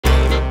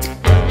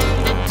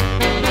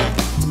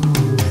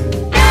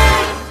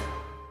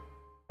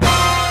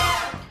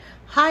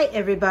Hi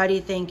everybody,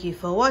 thank you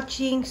for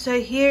watching.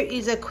 So here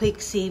is a quick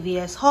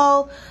CVS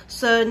haul.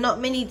 So not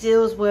many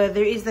deals where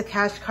there is the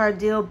cash card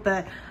deal,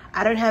 but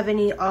I don't have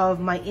any of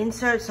my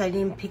inserts, so I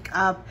didn't pick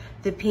up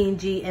the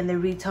P&G and the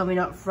Retail Me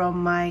Not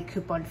from my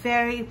coupon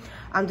fairy.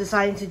 I'm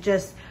deciding to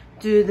just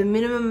do the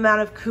minimum amount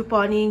of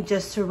couponing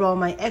just to roll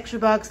my extra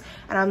bucks,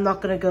 and I'm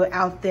not going to go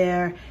out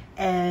there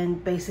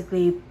and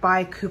basically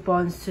buy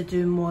coupons to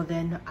do more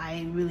than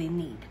I really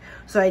need.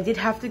 So I did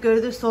have to go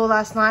to the store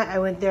last night. I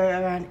went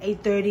there around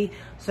 8:30,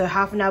 so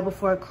half an hour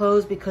before it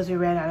closed because we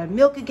ran out of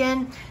milk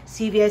again.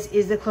 CVS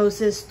is the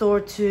closest store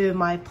to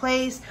my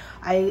place.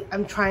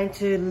 I'm trying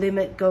to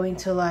limit going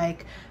to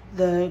like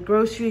the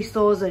grocery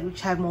stores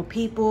which have more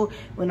people.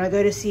 When I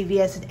go to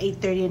CVS at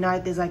 8:30 at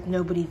night, there's like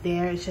nobody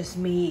there. It's just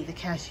me, the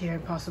cashier,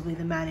 and possibly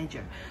the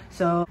manager.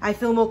 So I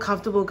feel more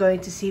comfortable going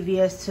to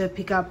CVS to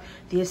pick up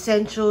the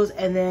essentials,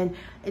 and then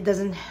it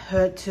doesn't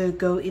hurt to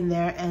go in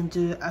there and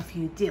do a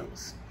few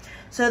deals.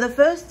 So the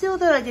first deal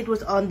that I did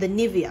was on the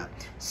Nivea.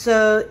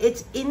 So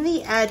it's in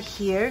the ad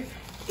here.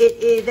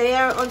 They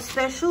are on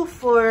special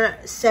for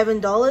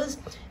 $7,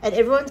 and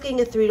everyone's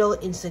getting a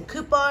 $3 instant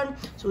coupon,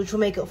 so which will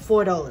make it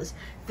 $4.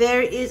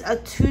 There is a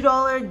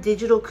 $2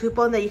 digital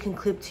coupon that you can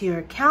clip to your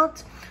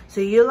account, so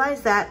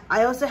utilize that.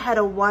 I also had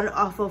a 1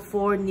 offer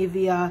for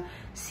Nivea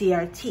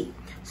CRT.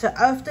 So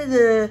after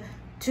the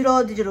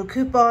 $2 digital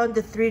coupon,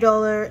 the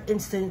 $3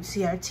 instant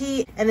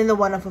CRT, and then the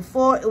 1 offer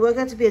 4, it worked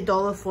out to be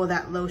 $1 for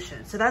that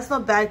lotion. So that's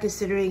not bad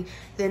considering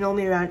they're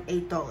normally around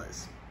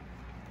 $8.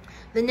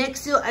 The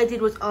next deal I did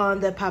was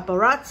on the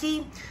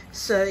Paparazzi.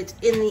 So it's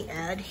in the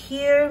ad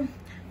here.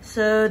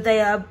 So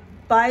they are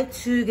buy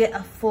 2 get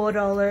a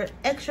 $4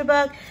 extra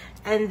buck,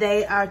 and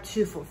they are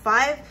 2 for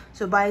 $5.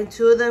 So buying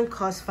 2 of them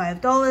costs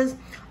 $5.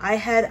 I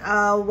had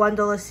a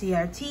 $1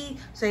 CRT,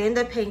 so I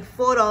ended up paying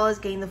 $4,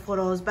 getting the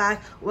 $4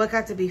 back. Worked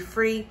out to be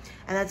free,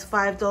 and that's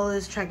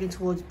 $5 tracking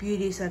towards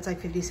beauty, so that's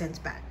like 50 cents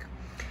back.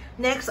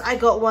 Next, I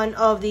got one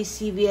of the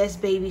CVS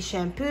baby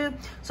shampoo.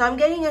 So I'm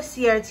getting a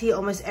CRT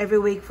almost every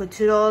week for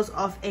 $2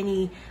 off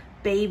any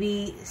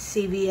baby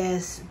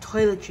CVS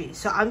toiletries.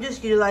 So I'm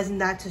just utilizing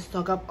that to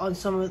stock up on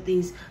some of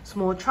these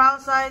small trial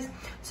size.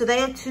 So they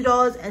had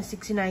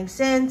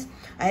 $2.69.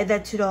 I had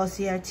that $2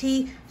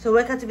 CRT, so it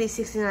worked out to be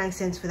 69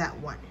 cents for that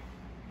one.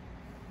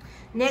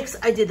 Next,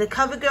 I did the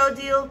CoverGirl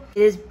deal.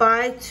 It is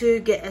buy 2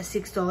 get a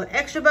 $6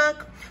 extra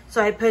buck.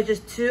 So I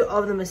purchased 2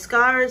 of the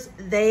mascaras.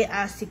 They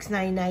are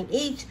 $6.99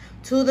 each.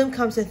 2 of them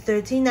comes to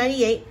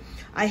 $13.98.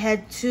 I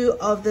had 2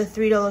 of the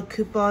 $3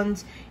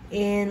 coupons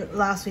in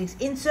last week's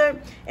insert.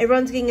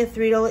 Everyone's getting a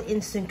 $3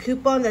 instant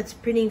coupon that's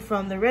printing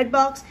from the red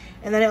box,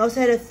 and then I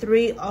also had a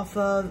 3 off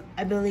of,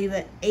 I believe,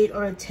 an $8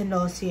 or a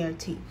 $10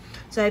 CRT.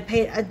 So I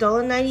paid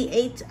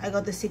 $1.98. I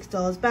got the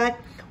 $6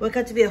 back. Worked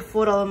out to be a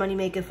 $4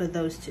 moneymaker for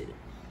those 2.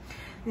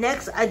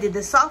 Next, I did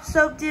the soft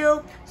soap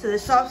deal. So the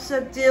soft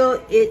soap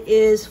deal, it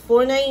is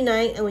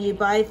 $4.99, and when you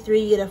buy 3,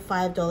 you get a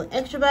 $5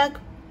 extra back.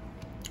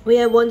 We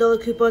have $1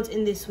 coupons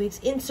in this week's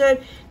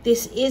insert.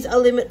 This is a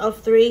limit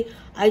of 3.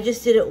 I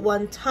just did it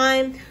one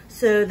time.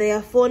 So they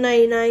are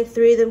 $4.99.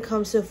 3 of them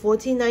comes to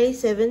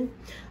 $14.97.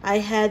 I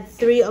had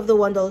 3 of the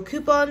 $1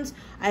 coupons.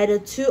 I had a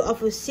 2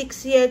 off of 6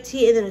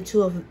 CRT and then a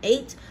 2 off of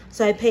 8.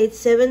 So I paid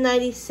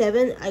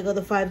 $7.97. I got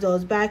the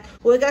 $5 back.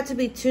 Well, it got to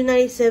be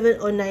 $2.97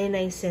 or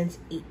 99 cents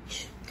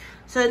each.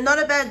 So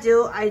not a bad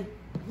deal.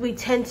 We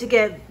tend to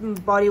get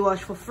body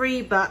wash for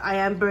free, but I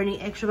am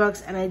burning extra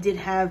bucks, and I did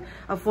have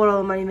a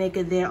 $4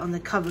 moneymaker there on the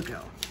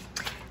CoverGirl.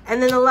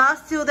 And then the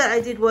last deal that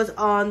I did was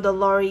on the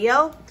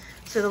L'Oreal.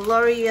 So the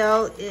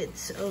L'Oreal,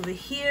 it's over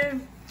here.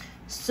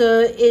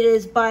 So it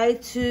is buy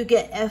 2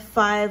 get a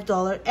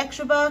 $5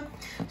 extra buck.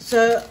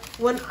 So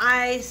when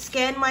I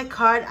scanned my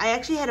card, I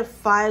actually had a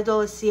 $5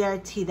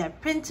 CRT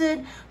that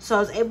printed, so I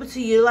was able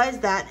to utilize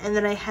that, and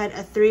then I had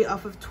a 3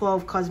 off of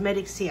 12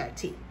 cosmetic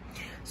CRT.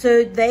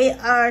 So they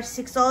are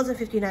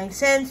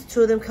 $6.59.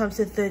 2 of them comes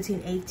to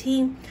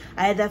 $13.18.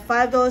 I had that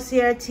 $5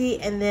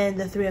 CRT and then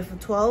the 3 off of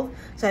 12.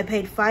 So I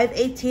paid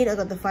 $5.18. I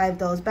got the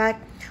 $5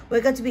 back.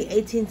 It got to be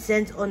 18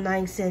 cents or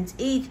 9 cents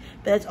each,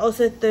 but it's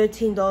also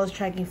 $13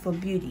 tracking for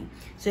beauty.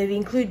 So if you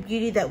include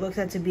beauty, that works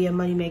out to be a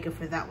moneymaker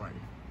for that one.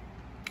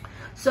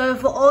 So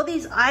for all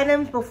these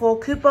items before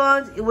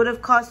coupons, it would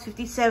have cost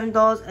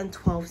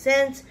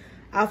 $57.12.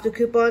 After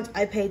coupons,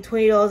 I paid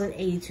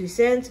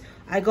 $20.82.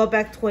 I got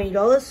back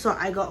 $20, so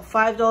I got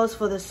 $5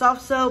 for the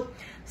soft soap,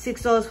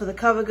 $6 for the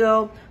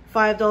CoverGirl,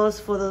 $5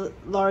 for the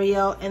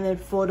L'Oreal, and then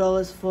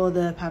 $4 for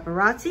the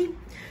Paparazzi.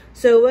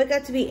 So it worked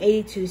out to be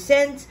 82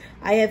 cents.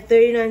 I have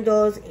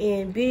 $39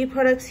 in beauty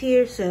products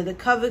here. So the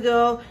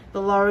CoverGirl,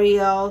 the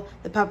L'Oreal,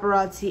 the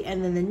Paparazzi,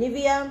 and then the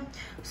Nivea.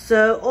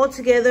 So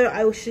altogether,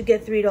 I should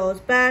get $3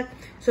 back.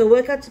 So it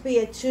worked out to be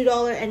a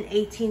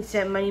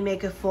 $2.18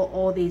 moneymaker for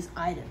all these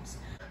items.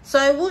 So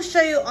I will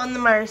show you on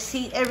my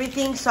receipt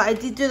everything. So I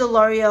did do the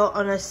L'Oreal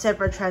on a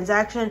separate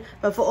transaction,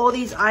 but for all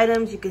these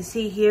items, you can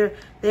see here,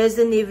 there's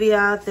the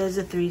Nivea, there's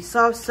the 3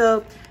 soft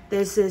soap,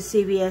 there's the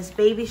CVS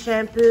baby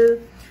shampoo,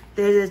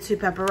 there's the 2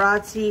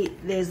 Paparazzi,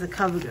 there's the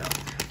CoverGirl.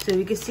 So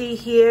you can see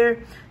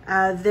here,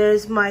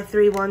 there's my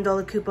 3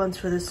 $1 coupons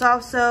for the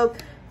soft soap,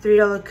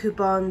 $3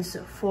 coupons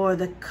for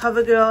the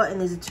CoverGirl, and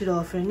there's a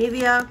 $2 for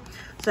Nivea.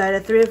 So I had a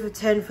 3 for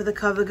 $10 for the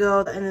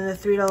CoverGirl, and then the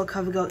 $3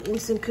 CoverGirl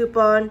instant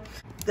coupon,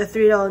 the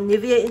 $3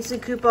 Nivea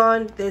instant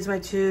coupon. There's my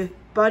 2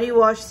 body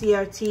wash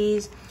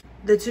CRTs,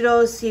 the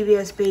 $2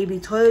 CVS baby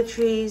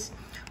toiletries,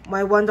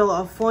 my $1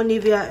 off 4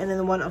 Nivea, and then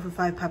the 1 off of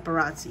 5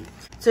 paparazzi.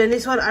 So in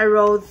this one I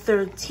rolled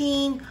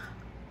 13.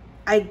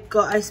 I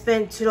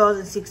spent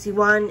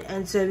 $2.61,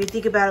 and so if you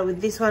think about it, with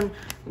this one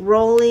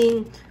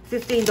rolling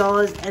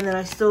 $15, and then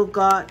I still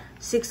got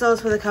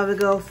 $6 for the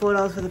CoverGirl,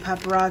 $4 for the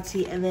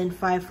paparazzi, and then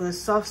 $5 for the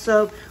soft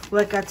soap,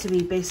 worked out to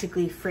be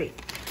basically free.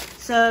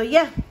 So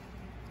yeah,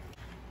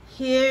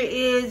 here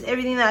is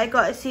everything that I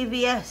got at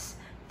CVS.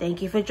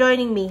 Thank you for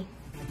joining me.